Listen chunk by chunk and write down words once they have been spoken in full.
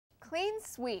clean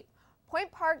sweep. Point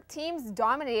Park teams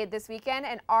dominated this weekend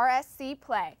in RSC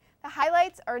play. The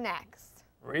highlights are next.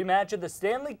 Rematch of the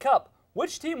Stanley Cup.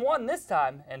 Which team won this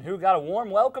time and who got a warm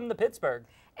welcome to Pittsburgh?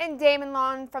 And Daymon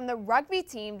Long from the rugby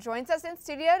team joins us in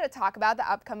studio to talk about the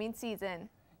upcoming season.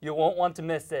 You won't want to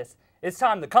miss this. It's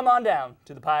time to come on down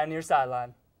to the Pioneer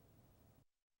Sideline.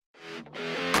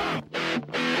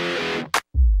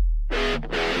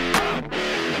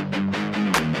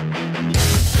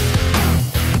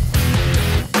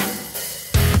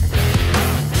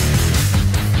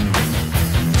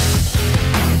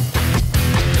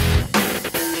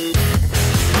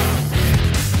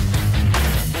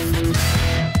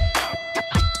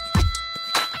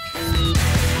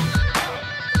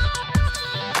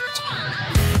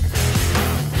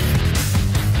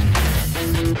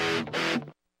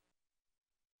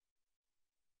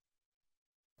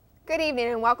 Good evening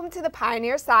and welcome to the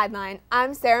Pioneer Sideline.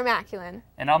 I'm Sarah Maculin.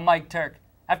 And I'm Mike Turk.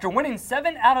 After winning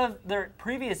 7 out of their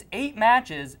previous 8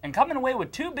 matches and coming away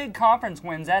with 2 big conference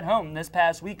wins at home this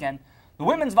past weekend, the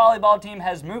women's volleyball team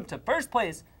has moved to first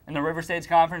place in the River States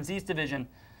Conference East Division.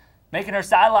 Making her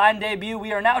sideline debut,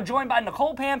 we are now joined by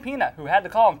Nicole Pampina, who had to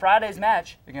call on Friday's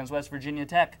match against West Virginia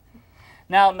Tech.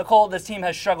 Now, Nicole, this team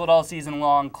has struggled all season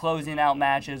long, closing out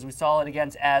matches. We saw it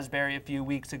against Asbury a few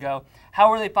weeks ago. How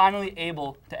were they finally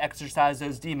able to exercise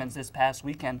those demons this past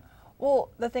weekend? Well,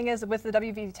 the thing is, with the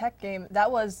WV Tech game,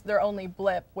 that was their only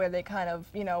blip where they kind of,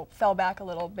 fell back a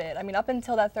little bit. I mean, up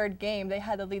until that third game, they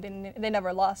had the lead and they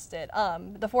never lost it.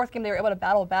 The fourth game, they were able to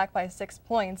battle back by 6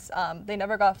 points. They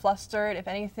never got flustered. If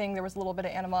anything, there was a little bit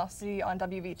of animosity on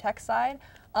WV Tech's side.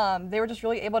 They were just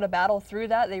really able to battle through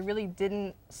that. They really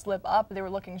didn't slip up. They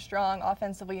were looking strong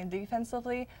offensively and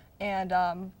defensively, and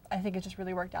I think it just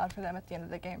really worked out for them at the end of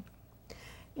the game.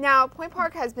 Now, Point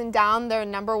Park has been down their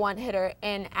 #1 hitter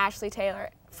in Ashley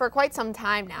Taylor for quite some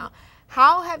time now.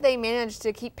 How have they managed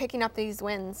to keep picking up these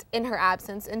wins in her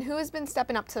absence, and who has been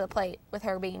stepping up to the plate with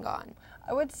her being gone?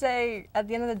 I would say at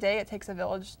the end of the day, it takes a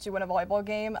village to win a volleyball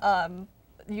game.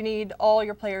 You need all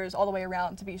your players all the way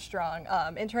around to be strong.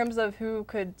 In terms of who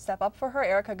could step up for her,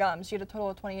 Erica Gums, she had a total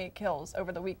of 28 kills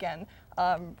over the weekend.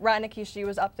 Ryan Akishi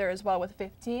was up there as well with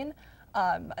 15.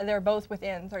 They're both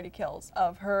within 30 kills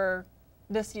of her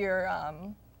this year,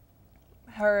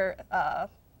 her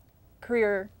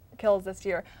career kills this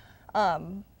year.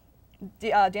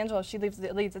 D'Angelo, she leads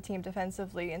the team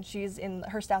defensively, and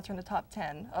her stats are in the top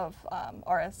 10 of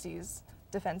RSC's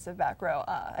defensive back row.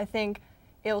 I think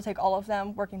it'll take all of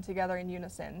them working together in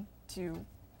unison to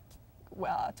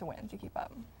win, to keep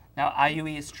up. Now,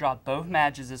 IUE has dropped both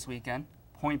matches this weekend.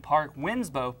 Point Park wins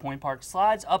both. Point Park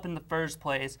slides up in the first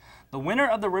place. The winner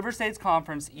of the River States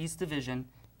Conference East Division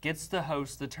gets to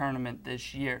host the tournament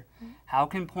this year. How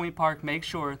can Point Park make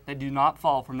sure they do not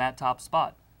fall from that top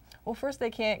spot? Well, first,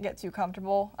 they can't get too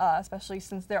comfortable, especially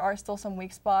since there are still some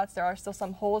weak spots, there are still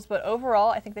some holes, but overall,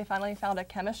 I think they finally found a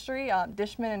chemistry.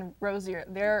 Dishman and Rosier,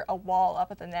 they're a wall up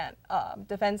at the net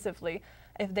defensively.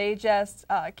 If they just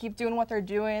keep doing what they're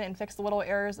doing and fix the little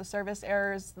errors, the service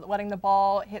errors, letting the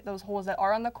ball hit those holes that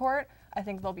are on the court, I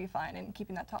think they'll be fine in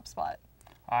keeping that top spot.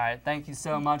 All right, thank you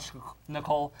so much,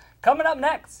 Nicole. Coming up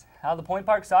next, how the Point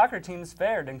Park soccer teams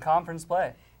fared in conference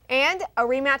play. And a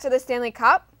rematch of the Stanley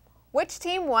Cup. Which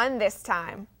team won this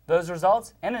time? Those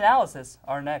results and analysis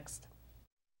are next.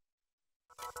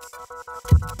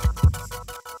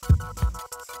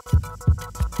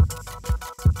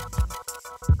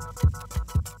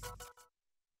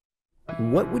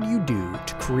 What would you do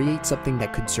to create something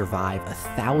that could survive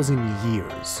 1,000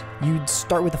 years? You'd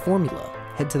start with a formula,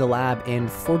 head to the lab, and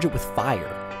forge it with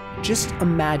fire. Just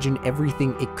imagine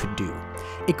everything it could do.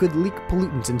 It could leak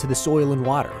pollutants into the soil and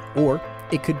water, or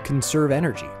it could conserve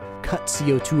energy, cut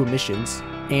CO2 emissions,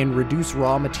 and reduce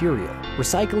raw material.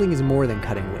 Recycling is more than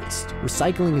cutting waste.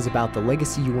 Recycling is about the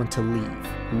legacy you want to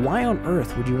leave. Why on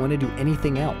earth would you want to do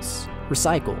anything else?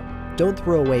 Recycle. Don't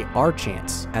throw away our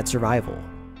chance at survival.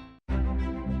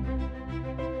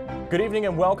 Good evening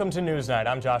and welcome to Newsnight.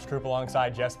 I'm Josh Krupp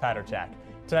alongside Jess Paterchak.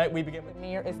 Tonight we begin with The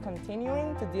mayor is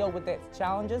continuing to deal with the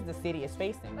challenges the city is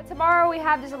facing. But tomorrow we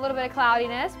have just a little bit of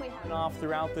cloudiness. We have off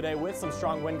throughout the day with some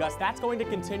strong wind gusts. That's going to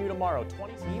continue tomorrow.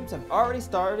 20 teams have already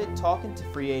started talking to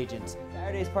free agents.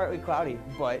 Saturday's partly cloudy,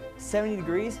 but 70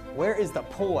 degrees? Where is the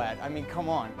pool at? I mean, come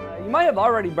on. You might have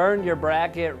already burned your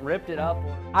bracket, ripped it up.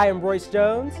 I am Royce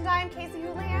Jones. And I'm Casey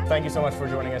Houlihan. Thank you so much for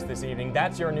joining us this evening.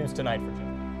 That's your news tonight for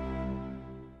Jim.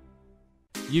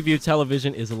 UView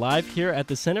Television is live here at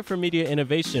the Center for Media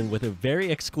Innovation with a very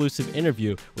exclusive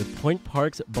interview with Point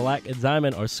Park's Black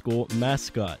Diamond, our school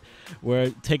mascot. We're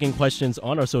taking questions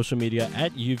on our social media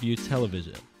at UView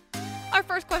Television. our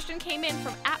first first question came in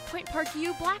from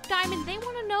 @PointParkU Black Diamond. They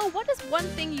want to know, what is one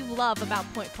thing you love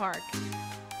about Point Park?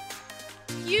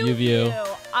 U-View.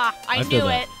 I knew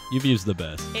it. U-View's the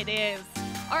best. It is.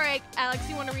 All right, Alex,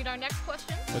 you want to read our next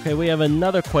question? Okay, we have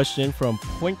another question from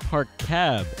Point Park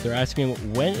Cab. They're asking,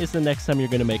 when is the next time you're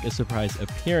going to make a surprise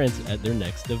appearance at their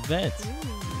next event?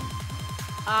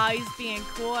 He's being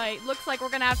coy. Looks like we're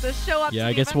going to have to show up. Yeah, to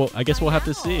I guess we'll have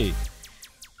to see.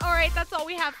 All right, that's all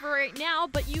we have for right now,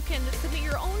 but you can submit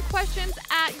your own questions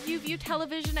at UView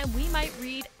Television, and we might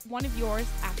read one of yours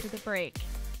after the break.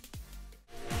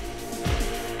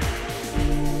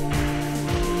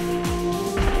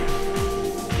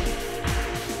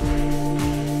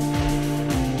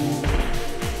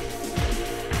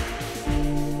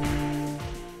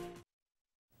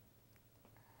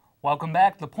 Welcome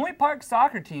back. The Point Park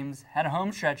soccer teams had a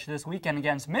home stretch this weekend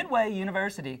against Midway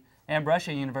University and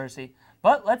Brescia University.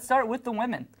 But let's start with the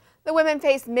women. The women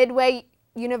faced Midway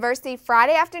University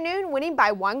Friday afternoon, winning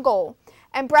by 1 goal,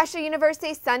 and Brescia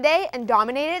University Sunday and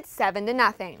dominated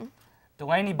 7-0.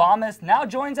 Delaney Baumus now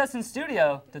joins us in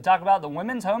studio to talk about the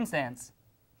women's homestands.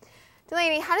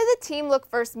 Delaney, how did the team look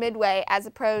versus Midway as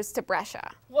opposed to Brescia?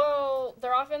 Well,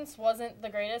 their offense wasn't the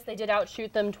greatest. They did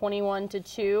outshoot them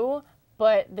 21-2.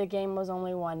 But the game was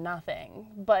only 1-0.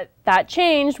 But that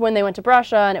changed when they went to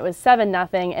Brescia and it was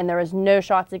 7-0 and there was no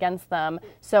shots against them.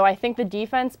 So I think the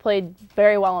defense played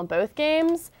very well in both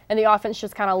games and the offense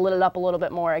just kind of lit it up a little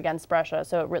bit more against Brescia.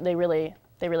 So they really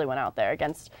went out there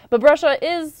against. But Brescia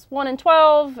is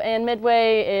 1-12 and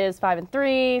Midway is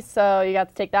 5-3. So you got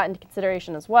to take that into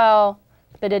consideration as well.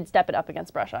 They did step it up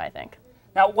against Brescia, I think.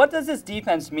 Now, what does this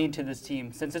defense mean to this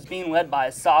team since it's being led by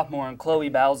a sophomore in Chloe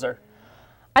Bowser?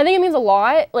 I think it means a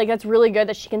lot. Like, that's really good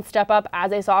that she can step up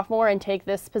as a sophomore and take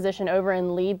this position over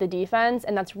and lead the defense,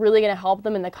 and that's really going to help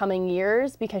them in the coming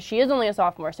years because she is only a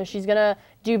sophomore, so she's going to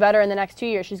do better in the next 2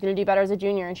 years. She's going to do better as a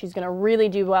junior, and she's going to really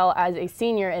do well as a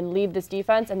senior and lead this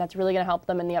defense, and that's really going to help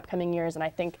them in the upcoming years, and I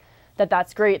think that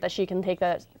that's great that she can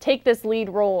take this lead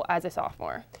role as a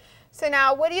sophomore. So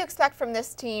now, what do you expect from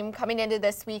this team coming into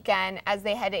this weekend as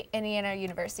they head to Indiana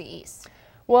University East?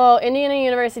 Well, Indiana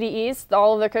University East,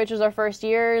 all of their coaches are first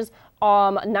years.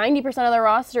 90% of their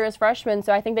roster is freshmen,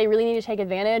 so I think they really need to take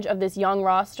advantage of this young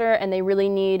roster, and they really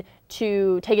need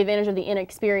to take advantage of the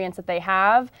inexperience that they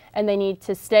have, and they need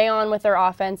to stay on with their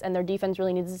offense, and their defense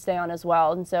really needs to stay on as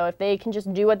well. And so if they can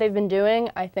just do what they've been doing,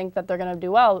 I think that they're going to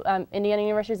do well. Indiana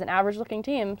University is an average-looking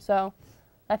team, so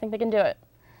I think they can do it.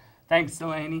 Thanks,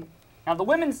 Delaney. Now, the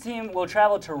women's team will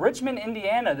travel to Richmond,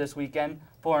 Indiana this weekend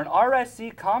for an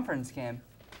RSC conference game.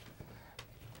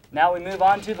 Now we move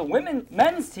on to the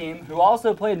men's team, who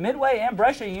also played Midway and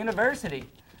Brescia University.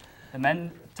 The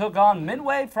men took on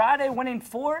Midway Friday, winning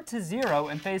 4-0,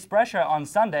 and faced Brescia on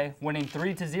Sunday, winning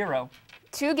 3-0.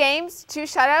 2 games, 2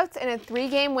 shutouts, and a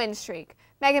 3-game win streak.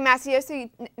 Megan Masiosi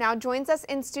now joins us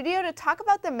in studio to talk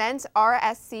about the men's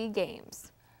RSC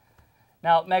games.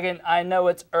 Now, Megan, I know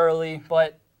it's early,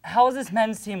 but how is this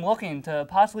men's team looking to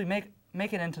possibly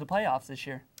make it into the playoffs this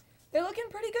year? They're looking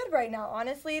pretty good right now.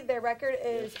 Honestly, their record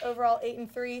is overall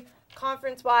 8-3.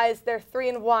 Conference-wise, they're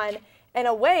 3-1. And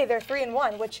away, they're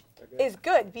 3-1, which is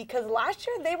good because last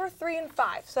year they were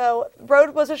 3-5. So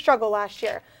road was a struggle last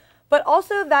year. But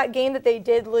also that game that they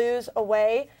did lose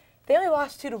away, they only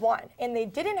lost 2-1. And they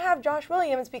didn't have Josh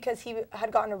Williams because he had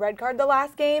gotten a red card the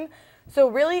last game. So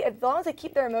really, as long as they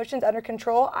keep their emotions under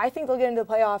control, I think they'll get into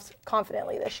the playoffs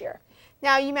confidently this year.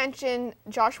 Now, you mentioned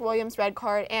Josh Williams' red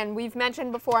card, and we've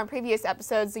mentioned before on previous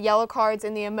episodes the yellow cards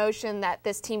and the emotion that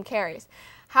this team carries.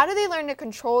 How do they learn to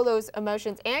control those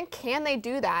emotions, and can they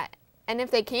do that? And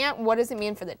if they can't, what does it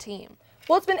mean for the team?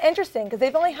 Well, it's been interesting because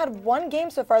they've only had 1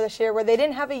 game so far this year where they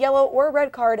didn't have a yellow or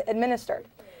red card administered.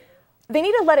 They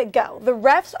need to let it go. The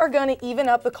refs are going to even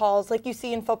up the calls like you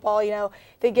see in football. You know,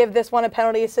 they give this one a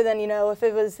penalty, so then, you know, if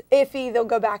it was iffy, they'll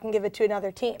go back and give it to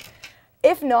another team.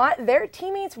 If not, their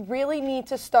teammates really need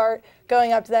to start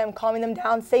going up to them, calming them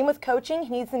down. Same with coaching. He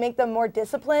needs to make them more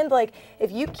disciplined. Like,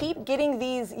 if you keep getting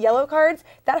these yellow cards,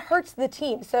 that hurts the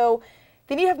team. So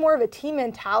they need to have more of a team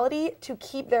mentality to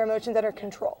keep their emotions under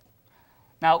control.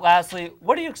 Now, lastly,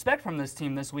 what do you expect from this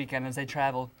team this weekend as they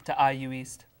travel to IU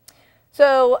East?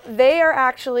 So they are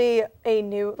actually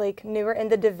newer in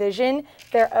the division.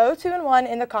 They're 0-2-1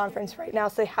 in the conference right now,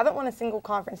 so they haven't won a single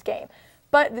conference game.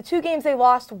 But the 2 games they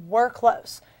lost were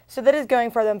close, so that is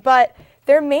going for them. But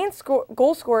their main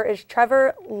goal scorer is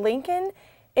Trevor Lincoln,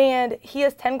 and he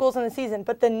has 10 goals in the season.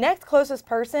 But the next closest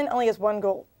person only has 1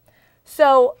 goal.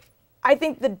 So I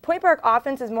think the Point Park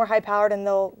offense is more high-powered, and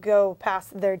they'll go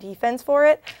past their defense for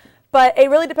it. But it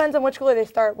really depends on which goalie they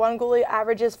start. One goalie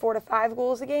averages 4 to 5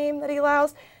 goals a game that he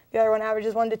allows. The other one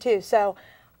averages 1 to 2. So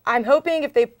I'm hoping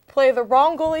if they play the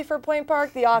wrong goalie for Point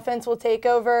Park, the offense will take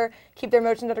over, keep their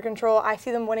emotions under control. I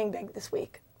see them winning big this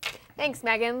week. Thanks,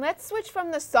 Megan. Let's switch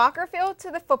from the soccer field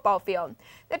to the football field.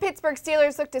 The Pittsburgh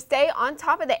Steelers look to stay on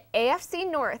top of the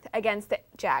AFC North against the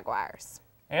Jaguars.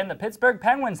 And the Pittsburgh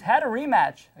Penguins had a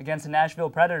rematch against the Nashville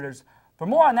Predators. For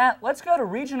more on that, let's go to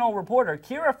regional reporter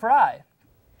Kira Fry.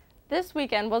 This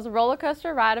weekend was a roller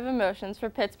coaster ride of emotions for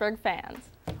Pittsburgh fans.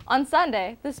 On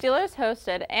Sunday, the Steelers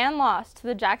hosted and lost to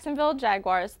the Jacksonville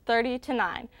Jaguars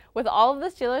 30-9, with all of the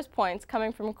Steelers' points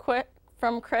coming from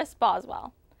Chris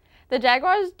Boswell. The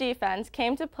Jaguars' defense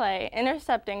came to play,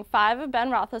 intercepting 5 of Ben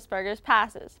Roethlisberger's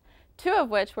passes, 2 of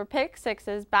which were pick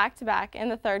sixes back-to-back in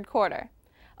the third quarter.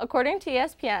 According to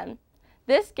ESPN,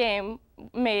 this game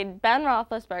made Ben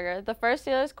Roethlisberger the first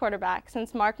Steelers quarterback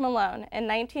since Mark Malone in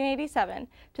 1987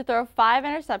 to throw 5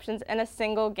 interceptions in a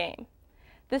single game.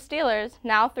 The Steelers,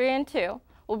 now 3-2,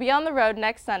 will be on the road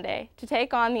next Sunday to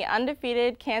take on the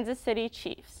undefeated Kansas City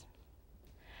Chiefs.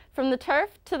 From the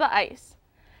turf to the ice,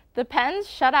 the Pens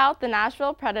shut out the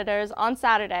Nashville Predators on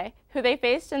Saturday, who they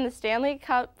faced in the Stanley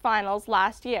Cup Finals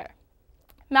last year.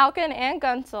 Malkin and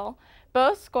Gunsel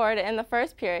both scored in the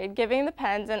first period, giving the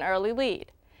Pens an early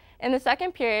lead. In the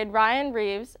second period, Ryan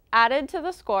Reeves added to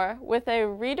the score with a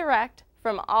redirect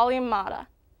from Ali Mata.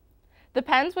 The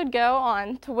Pens would go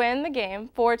on to win the game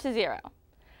 4-0.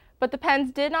 But the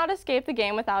Pens did not escape the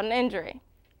game without an injury.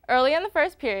 Early in the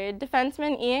first period,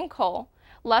 defenseman Ian Cole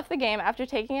left the game after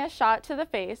taking a shot to the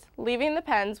face, leaving the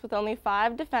Pens with only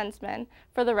 5 defensemen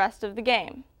for the rest of the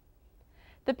game.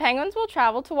 The Penguins will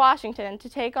travel to Washington to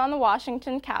take on the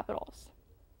Washington Capitals.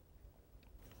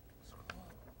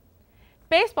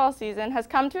 Baseball season has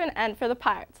come to an end for the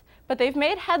Pirates, but they've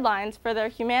made headlines for their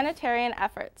humanitarian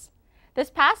efforts. This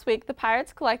past week, the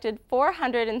Pirates collected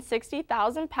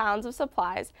 460,000 pounds of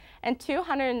supplies and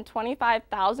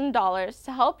 $225,000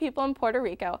 to help people in Puerto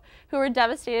Rico who were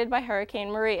devastated by Hurricane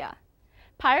Maria.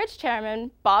 Pirates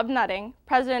chairman Bob Nutting,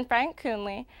 President Frank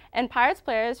Coonley, and Pirates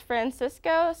players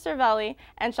Francisco Cervelli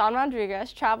and Sean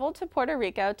Rodriguez traveled to Puerto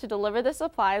Rico to deliver the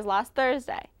supplies last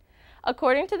Thursday.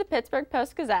 According to the Pittsburgh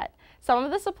Post-Gazette, some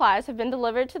of the supplies have been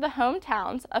delivered to the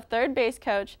hometowns of third base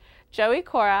coach Joey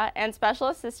Cora and special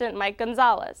assistant Mike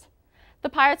Gonzalez. The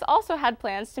Pirates also had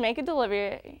plans to make a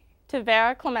delivery to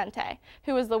Vera Clemente,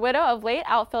 who was the widow of late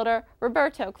outfielder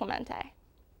Roberto Clemente.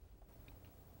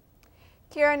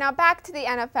 Kira, now back to the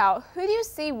NFL. Who do you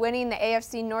see winning the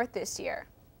AFC North this year?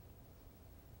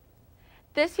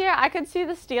 This year, I could see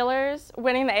the Steelers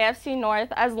winning the AFC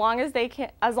North as long as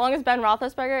Ben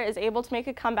Roethlisberger is able to make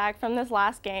a comeback from this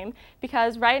last game,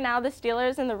 because right now the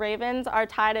Steelers and the Ravens are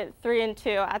tied at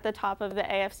 3-2 at the top of the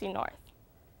AFC North.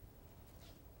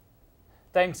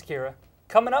 Thanks, Kira.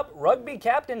 Coming up, rugby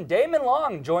captain Daymon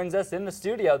Long joins us in the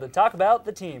studio to talk about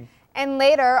the team. And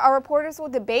later, our reporters will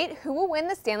debate who will win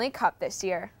the Stanley Cup this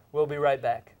year. We'll be right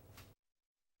back.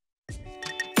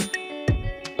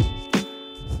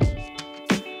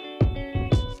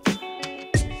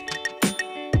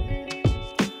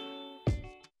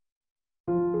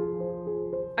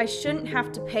 I shouldn't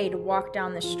have to pay to walk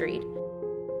down the street.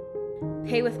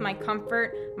 Pay with my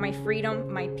comfort, my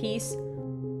freedom, my peace.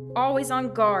 Always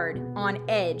on guard, on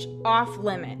edge, off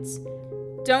limits.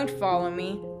 Don't follow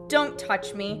me, don't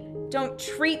touch me, don't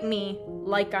treat me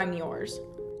like I'm yours.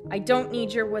 I don't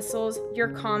need your whistles, your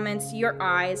comments, your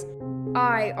eyes.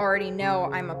 I already know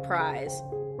I'm a prize.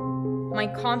 My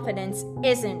confidence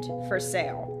isn't for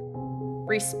sale.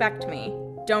 Respect me,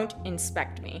 don't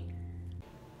inspect me.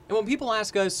 And when people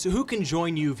ask us who can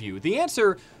join UView, the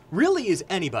answer really is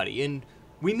anybody, and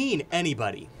we mean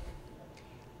anybody.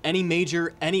 Any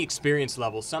major, any experience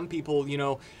level. Some people,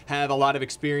 have a lot of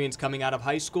experience coming out of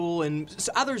high school, and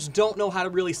others don't know how to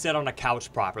really sit on a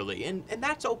couch properly, and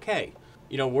that's okay.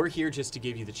 We're here just to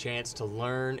give you the chance to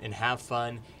learn and have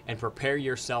fun and prepare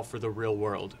yourself for the real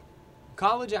world.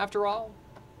 College, after all,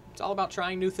 it's all about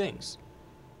trying new things.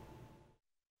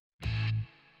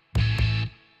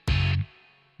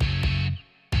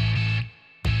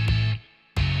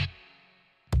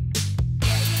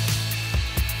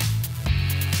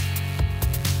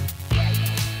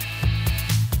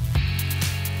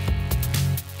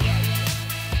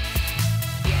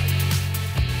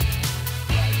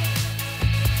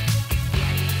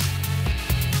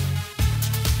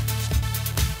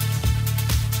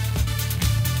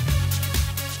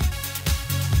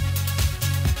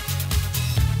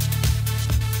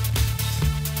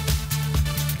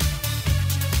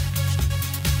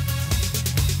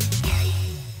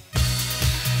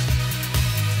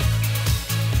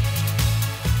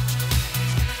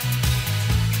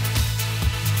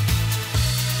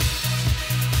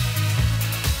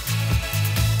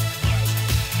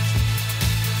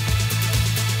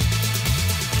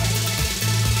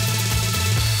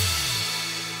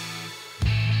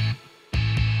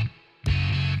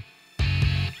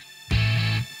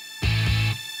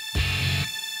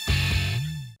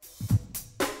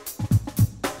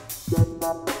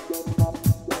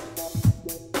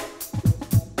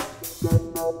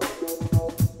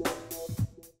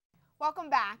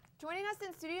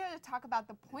 talk about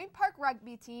the Point Park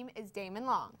rugby team is Daymon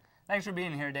Long. Thanks for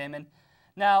being here, Daymon.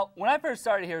 Now, when I first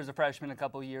started here as a freshman a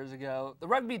couple years ago, the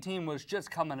rugby team was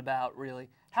just coming about, really.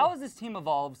 How has this team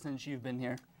evolved since you've been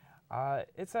here?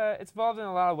 It's evolved in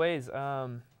a lot of ways.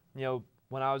 You know,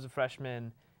 when I was a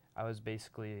freshman, I was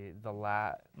basically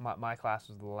my class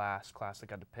was the last class that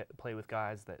got to play with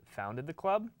guys that founded the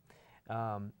club.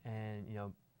 And, you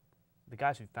know, the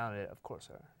guys who founded it, of course,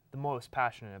 are the most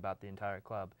passionate about the entire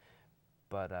club.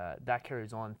 But that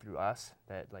carries on through us,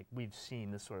 that, like, we've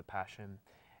seen this sort of passion,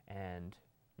 and,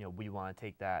 you know, we want to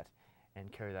take that and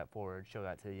carry that forward, show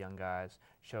that to the young guys,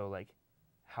 show, like,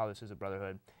 how this is a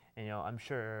brotherhood. And, you know, I'm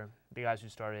sure the guys who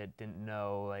started didn't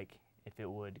know, like, if it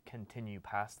would continue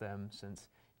past them, since,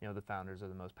 you know, the founders are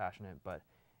the most passionate. But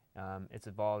it's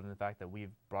evolved in the fact that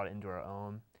we've brought it into our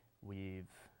own. We've,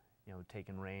 you know,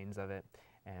 taken reins of it,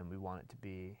 and we want it to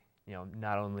be, you know,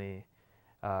 not only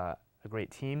a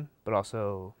great team, but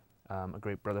also a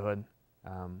great brotherhood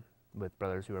with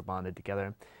brothers who are bonded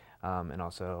together, and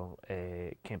also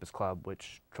a campus club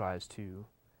which tries to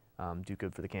do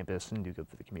good for the campus and do good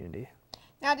for the community.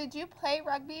 Now, did you play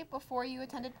rugby before you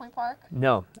attended Point Park?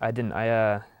 No, I didn't.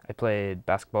 I played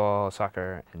basketball,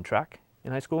 soccer, and track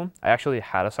in high school. I actually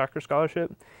had a soccer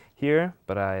scholarship here,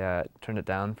 but I turned it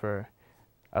down for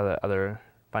other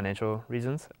financial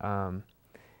reasons. And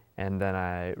then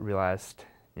I realized,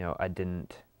 you know,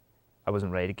 I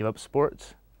wasn't ready to give up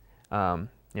sports. You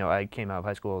know, I came out of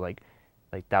high school like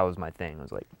that was my thing. It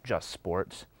was like just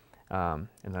sports. And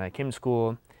then I came to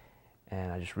school,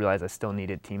 and I just realized I still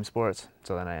needed team sports.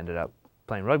 So then I ended up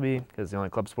playing rugby because it's the only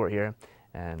club sport here.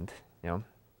 And, you know,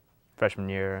 freshman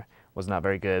year was not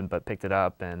very good, but picked it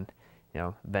up, and, you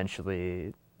know,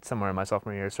 eventually somewhere in my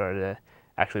sophomore year started to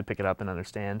actually pick it up and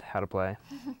understand how to play.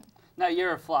 Now,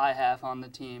 you're a fly half on the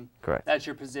team. Correct. That's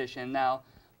your position. Now,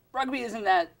 rugby isn't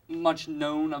that much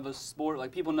known of a sport.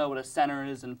 Like, people know what a center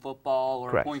is in football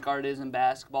or Correct. a point guard is in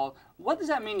basketball. What does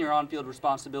that mean your on-field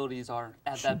responsibilities are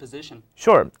at that position?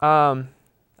 Sure.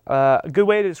 A good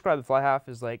way to describe the fly half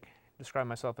is, like, describe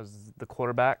myself as the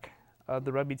quarterback of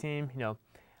the rugby team. You know,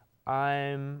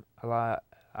 I'm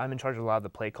in charge of a lot of the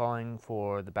play calling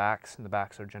for the backs, and the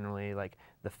backs are generally, like,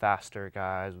 the faster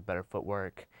guys with better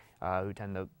footwork who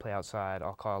tend to play outside.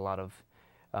 I'll call a lot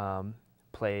of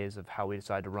plays of how we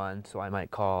decide to run. So I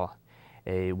might call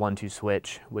a 1-2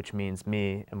 switch, which means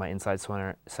me and my inside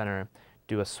center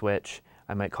do a switch.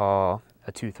 I might call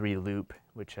a 2-3 loop,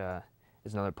 which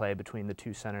is another play between the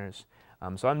two centers.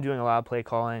 So I'm doing a lot of play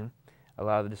calling, a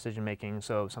lot of the decision making.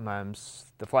 So sometimes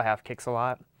the fly half kicks a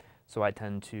lot, so I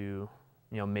tend to,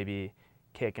 you know, maybe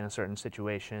kick in a certain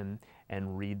situation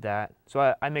and read that.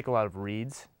 So I make a lot of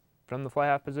reads from the fly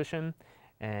half position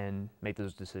and make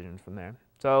those decisions from there.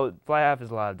 So fly half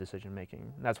is a lot of decision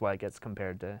making. That's why it gets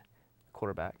compared to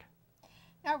quarterback.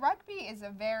 Now, rugby is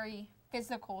a very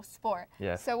physical sport.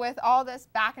 Yes. So with all this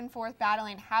back and forth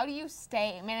battling, how do you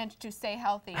manage to stay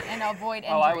healthy and avoid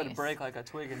injuries? Oh, I would break like a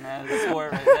twig in that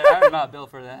sport right there. I'm not built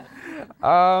for that.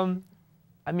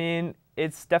 I mean,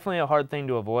 it's definitely a hard thing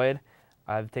to avoid.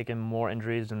 I've taken more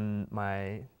injuries in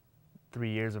my 3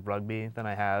 years of rugby than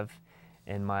I have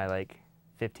in my, like,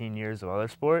 15 years of other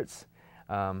sports.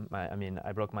 I mean,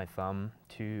 I broke my thumb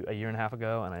a year and a half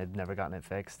ago, and I'd never gotten it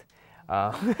fixed.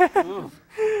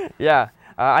 Yeah,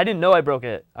 I didn't know I broke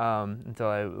it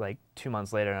until like 2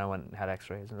 months later, and I went and had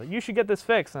x-rays. And like, you should get this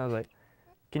fixed. And I was like,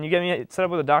 can you get me set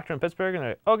up with a doctor in Pittsburgh? And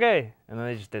they're like, okay. And then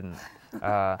they just didn't.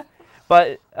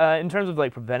 But in terms of,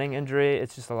 like, preventing injury,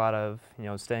 it's just a lot of, you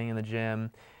know, staying in the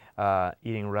gym,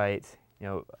 eating right. You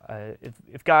know,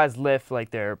 if guys lift like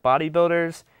they're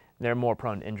bodybuilders, they're more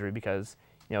prone to injury because,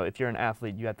 you know, if you're an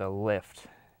athlete, you have to lift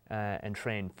and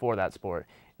train for that sport.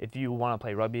 If you want to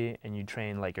play rugby and you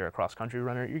train like you're a cross-country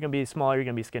runner, you're going to be smaller, you're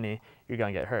going to be skinny, you're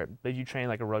going to get hurt. But if you train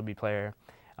like a rugby player,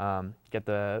 get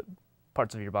the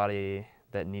parts of your body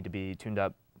that need to be tuned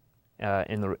up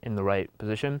in the right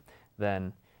position,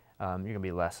 then you're going to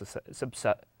be less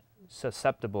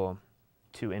susceptible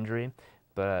to injury,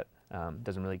 but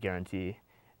doesn't really guarantee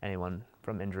anyone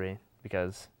from injury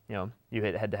because, you know, you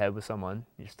hit head-to-head with someone,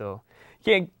 you still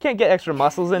can't get extra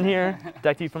muscles in here to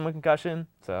protect you from a concussion,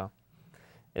 so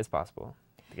it's possible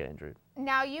to get injured.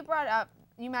 Now, you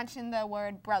mentioned the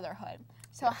word brotherhood.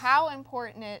 So how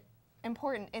important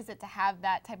is it to have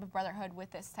that type of brotherhood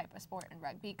with this type of sport in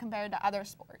rugby compared to other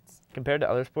sports? Compared to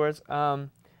other sports? I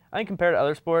think compared to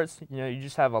other sports, you know, you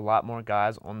just have a lot more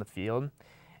guys on the field.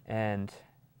 And,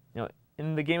 you know,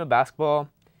 in the game of basketball,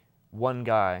 one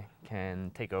guy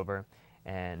can take over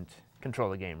and control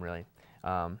the game, really.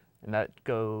 And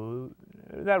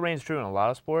that reigns true in a lot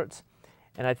of sports.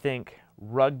 And I think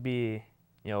rugby,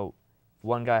 you know,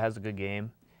 one guy has a good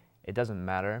game, it doesn't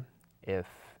matter if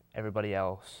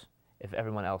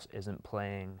everyone else isn't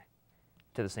playing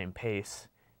to the same pace,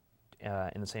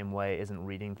 in the same way, isn't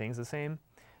reading things the same.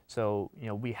 So,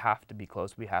 we have to be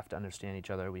close. We have to understand each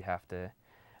other. We have to,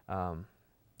 kind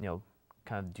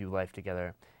of do life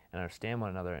together and understand one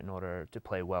another in order to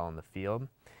play well on the field.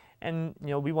 And,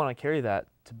 we want to carry that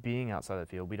to being outside the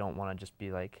field. We don't want to just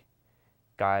be like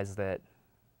guys that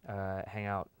hang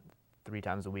out 3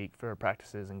 times a week for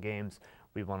practices and games.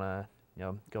 We want to,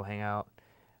 go hang out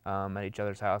at each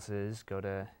other's houses, go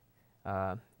to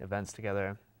events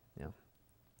together,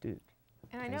 do.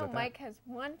 And I know Mike has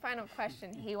one final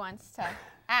question he wants to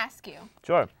ask you.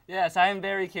 Sure. Yes, I am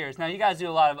very curious. Now, you guys do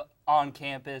a lot of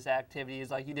on-campus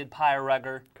activities, like you did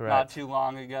Rugger not too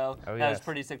long ago. Oh, that was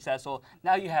pretty successful.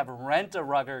 Now you have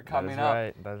Rent-A-Rugger coming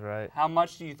up. That's right. How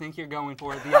much do you think you're going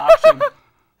for at the auction?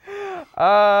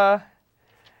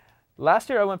 Last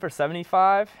year I went for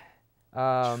 75.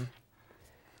 I'd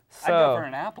go for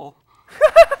an apple.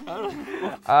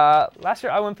 Last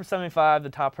year I went for 75. The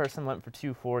top person went for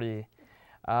 240.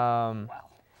 Wow.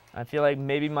 I feel like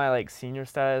maybe my senior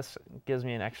status gives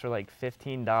me an extra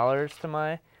 $15 to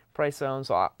my price zone,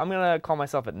 so I'm gonna call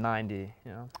myself at 90.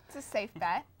 It's a safe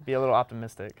bet. Be a little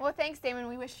optimistic. Well, thanks, Daymon.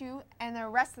 We wish you and the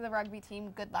rest of the rugby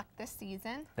team good luck this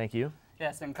season. Thank you.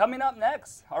 Yes, and coming up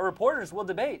next, our reporters will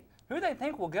debate who they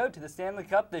think will go to the Stanley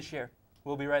Cup this year.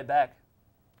 We'll be right back.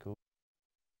 Cool.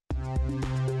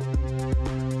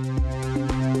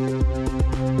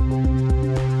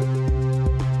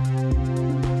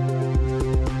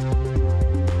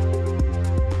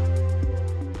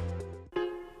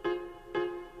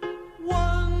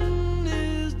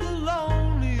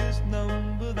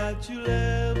 You'll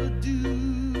ever do.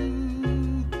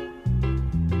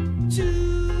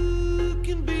 2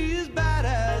 can be as bad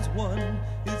as 1.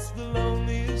 It's the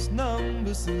loneliest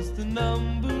number since the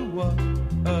number 1.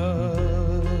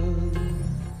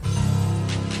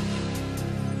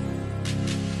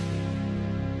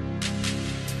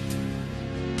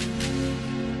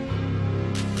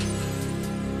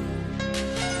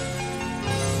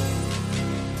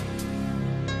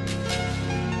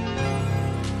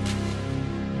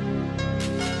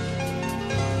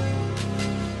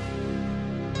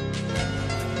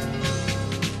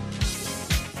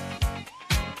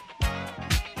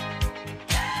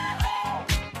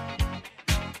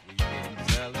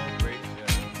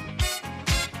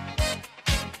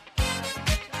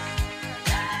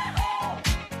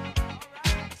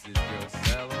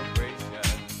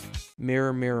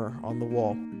 Mirror, mirror on the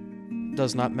wall.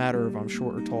 Does not matter if I'm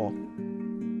short or tall.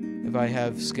 If I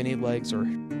have skinny legs or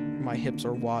my hips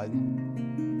are wide.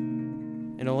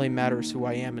 It only matters who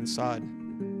I am inside.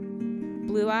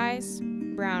 Blue eyes,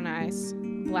 brown eyes,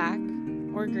 black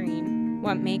or green.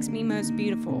 What makes me most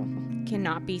beautiful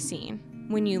cannot be seen.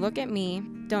 When you look at me,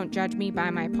 don't judge me by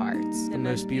my parts. The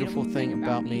most beautiful thing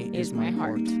about me is my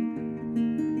heart.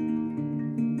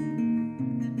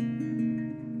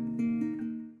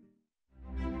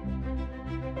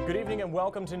 Good evening and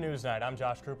welcome to Newsnight. I'm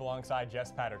Josh Krupp alongside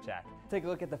Jess Paterchak. Take a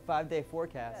look at the 5-day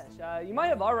forecast. Yes, you might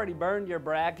have already burned your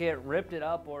bracket, ripped it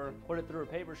up, or put it through a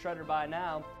paper shredder by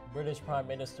now. British Prime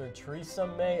Minister Theresa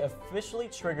May officially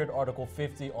triggered Article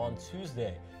 50 on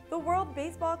Tuesday. The World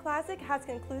Baseball Classic has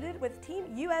concluded with Team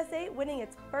USA winning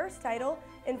its first title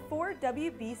in 4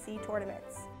 WBC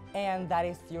tournaments. And that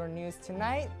is your news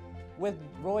tonight. With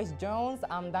Royce Jones,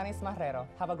 I'm Danis Marrero.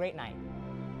 Have a great night.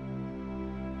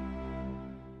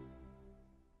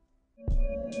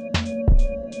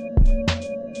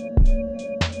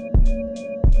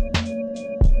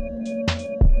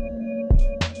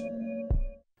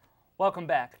 Welcome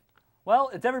back. Well,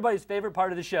 it's everybody's favorite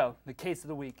part of the show, the case of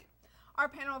the week. Our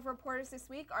panel of reporters this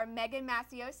week are Megan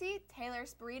Masiosi, Taylor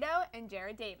Spirito, and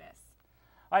Jared Davis.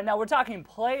 All right, now we're talking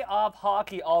playoff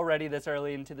hockey already this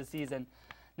early into the season.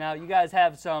 Now, you guys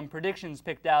have some predictions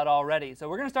picked out already. So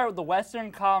we're going to start with the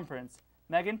Western Conference.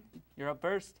 Megan, you're up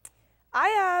first. I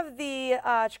have the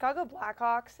Chicago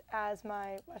Blackhawks as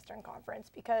my Western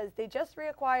Conference because they just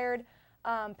reacquired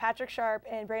Patrick Sharp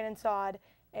and Brandon Saad,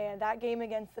 and that game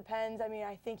against the Pens, I mean,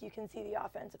 I think you can see the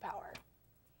offensive power.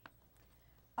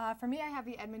 For me, I have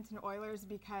the Edmonton Oilers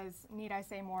because, need I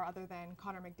say more other than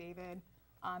Connor McDavid?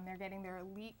 They're getting their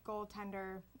elite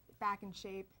goaltender back in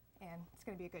shape, and it's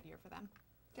going to be a good year for them.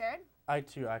 Jared? I,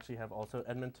 too, actually have also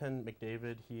Edmonton.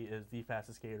 McDavid, he is the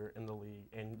fastest skater in the league,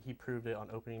 and he proved it on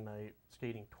opening night,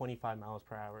 skating 25 miles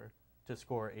per hour to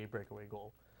score a breakaway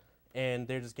goal. And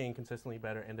they're just getting consistently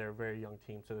better, and they're a very young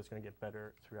team, so it's going to get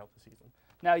better throughout the season.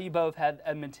 Now, you both had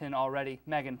Edmonton already.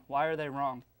 Megan, why are they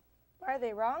wrong? Why are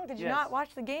they wrong? Did you Yes. not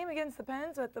watch the game against the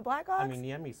Pens with the Blackhawks? I mean,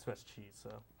 Niemi's Swiss cheese,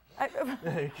 so.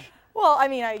 Well, I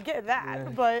mean, I get that, Yeah.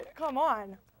 but come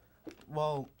on.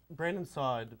 Well, Brandon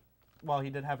Saad, while he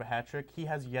did have a hat trick, he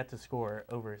has yet to score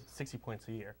over 60 points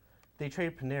a year. They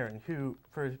traded Panarin, who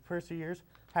for his first 2 years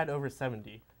had over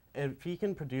 70. If he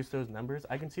can produce those numbers,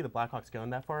 I can see the Blackhawks going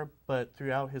that far, but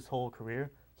throughout his whole career,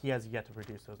 he has yet to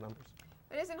produce those numbers.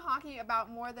 But isn't hockey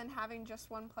about more than having just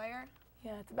one player?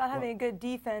 Yeah, it's about having a good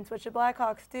defense, which the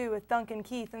Blackhawks do with Duncan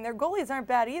Keith, and their goalies aren't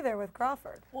bad either with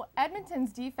Crawford. Well,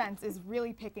 Edmonton's defense is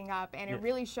really picking up, and it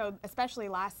really showed, especially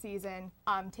last season,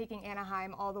 taking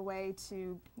Anaheim all the way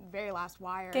to the very last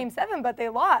wire. Game 7, but they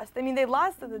lost. I mean, they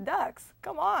lost to the Ducks.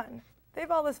 Come on. They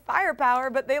have all this firepower,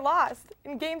 but they lost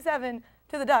in Game 7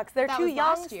 to the Ducks. They're too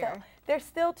young still. They're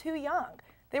still too young.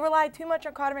 They rely too much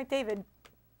on Connor McDavid.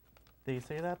 They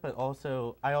say that, but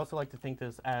also, I also like to think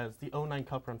this as the 09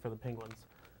 Cup run for the Penguins.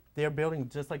 They're building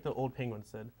just like the old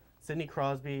Penguins did. Sidney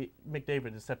Crosby,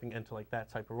 McDavid is stepping into like that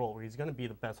type of role where he's going to be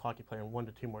the best hockey player in 1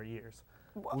 to 2 more years.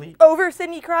 Over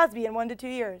Sidney Crosby in 1 to 2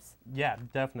 years. Yeah,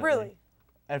 definitely. Really?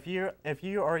 If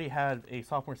you already had a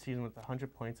sophomore season with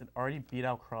 100 points and already beat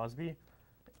out Crosby,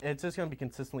 it's just going to be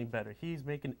consistently better. He's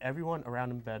making everyone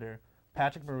around him better.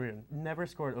 Patrick Maroon never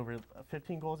scored over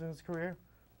 15 goals in his career,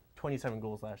 27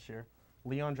 goals last year.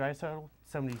 Leon Draisaitl,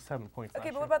 77 points last Okay,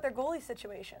 but year. what about their goalie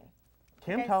situation?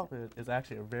 Cam Talbot is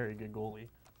actually a very good goalie.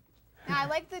 Now, I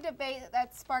like the debate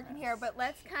that's sparking here, but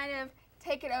let's kind of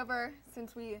take it over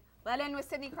since we let in with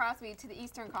Sidney Crosby to the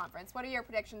Eastern Conference. What are your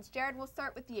predictions? Jared, we'll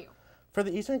start with you. For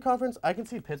the Eastern Conference, I can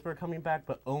see Pittsburgh coming back,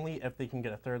 but only if they can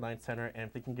get a third-line center and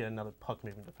if they can get another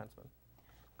puck-moving defenseman.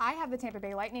 I have the Tampa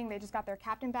Bay Lightning. They just got their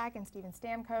captain back in Steven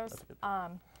Stamkos.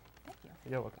 Thank you.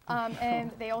 You're welcome.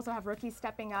 And they also have rookies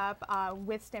stepping up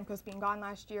with Stamkos being gone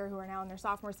last year, who are now in their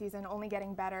sophomore season, only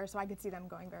getting better. So I could see them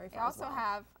going very far. They also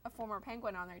have a former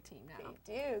Penguin on their team now.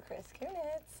 They do, Chris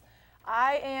Kunitz.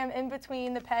 I am in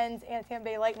between the Pens and Tampa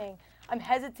Bay Lightning. I'm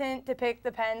hesitant to pick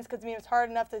the Pens because, I mean, it's hard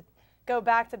enough to go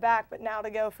back-to-back, but now to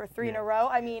go for 3 in a row,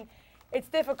 I mean, it's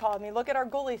difficult. I mean, look at our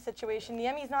goalie situation.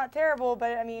 Niemi's not terrible,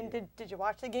 but, I mean, did you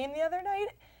watch the game the other night?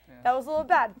 Yeah. That was a little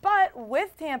bad. But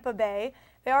with Tampa Bay,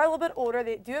 they are a little bit older.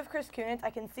 They do have Chris Kunitz. I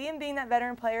can see him being that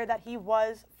veteran player that he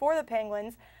was for the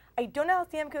Penguins. I don't know how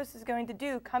Stamkos is going to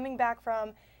do coming back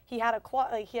from, he had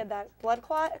that blood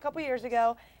clot a couple years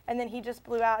ago, and then he just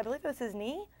blew out, I believe it was his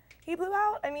knee he blew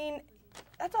out. I mean,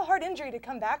 that's a hard injury to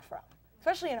come back from,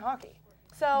 especially in hockey.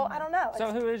 So I don't know.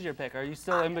 So who is your pick? Are you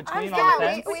still in between on the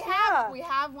Pens? We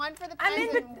have one for the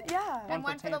Pens and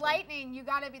one for the Tampa. Lightning. You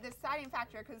got to be the deciding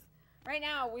factor because right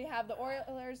now we have the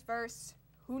Oilers versus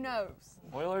who knows.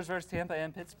 Oilers versus Tampa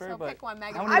and Pittsburgh. So but pick one,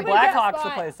 Megan. How many Blackhawks to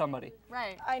play somebody?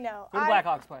 Right. I know. Who are the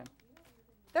Blackhawks playing?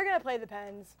 They're going to play the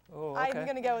Pens. Oh, okay. I'm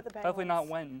going to go with the Pens. Hopefully not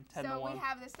win 10-1. So we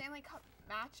have the Stanley Cup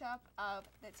matchup of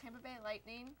the Tampa Bay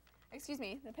Lightning,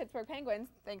 the Pittsburgh Penguins,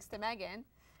 thanks to Megan,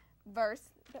 versus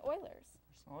the Oilers.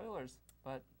 Oilers.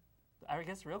 But I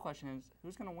guess the real question is,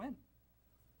 who's going to win?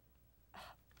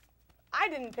 I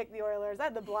didn't pick the Oilers. I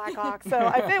had the Blackhawks.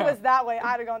 So if it was that way,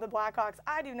 I'd have gone with the Blackhawks.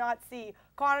 I do not see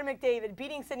Connor McDavid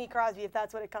beating Sidney Crosby if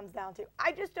that's what it comes down to.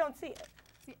 I just don't see it.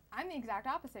 See, I'm the exact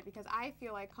opposite because I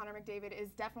feel like Connor McDavid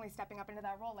is definitely stepping up into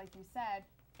that role, like you said,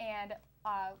 and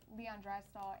Leon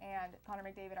Draisaitl and Connor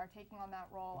McDavid are taking on that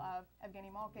role of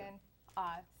Evgeny Malkin,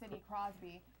 Sidney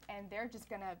Crosby, and they're just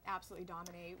going to absolutely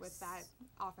dominate with that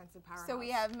offensive powerhouse. So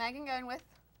we have Megan going with?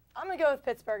 I'm going to go with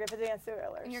Pittsburgh if it's against the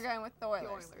Oilers. And you're going with the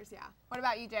Oilers? The Oilers, yeah. What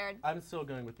about you, Jared? I'm still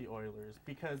going with the Oilers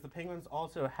because the Penguins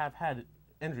also have had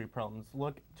injury problems.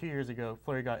 Look, 2 years ago,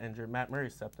 Fleury got injured. Matt Murray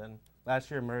stepped in.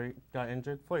 Last year, Murray got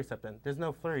injured. Fleury stepped in. There's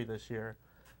no Fleury this year.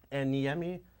 And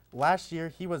Niemi, last year,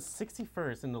 he was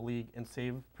 61st in the league in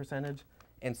save percentage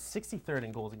and 63rd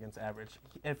in goals against average.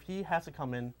 If he has to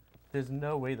come in, there's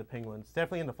no way the Penguins,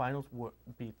 definitely in the finals, will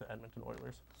beat the Edmonton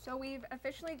Oilers. So we've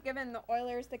officially given the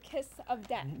Oilers the kiss of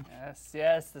death.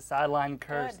 Yes, the sideline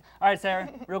curse. Good. All right, Sarah,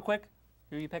 real quick,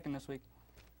 who are you picking this week?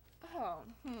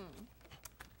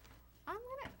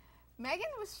 Megan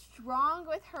was strong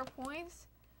with her points,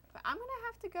 but I'm gonna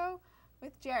have to go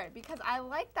with Jared because I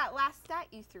like that last stat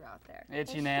you threw out there.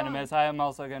 It's unanimous. Strong. I am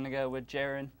also going to go with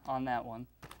Jared on that one.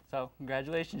 So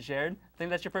congratulations, Jared. I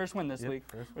think that's your first win this week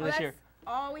or this year.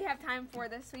 All we have time for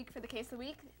this week for the Case of the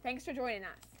Week. Thanks for joining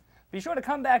us. Be sure to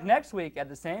come back next week at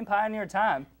the same Pioneer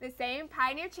time. The same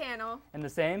Pioneer channel. And the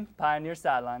same Pioneer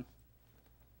sideline.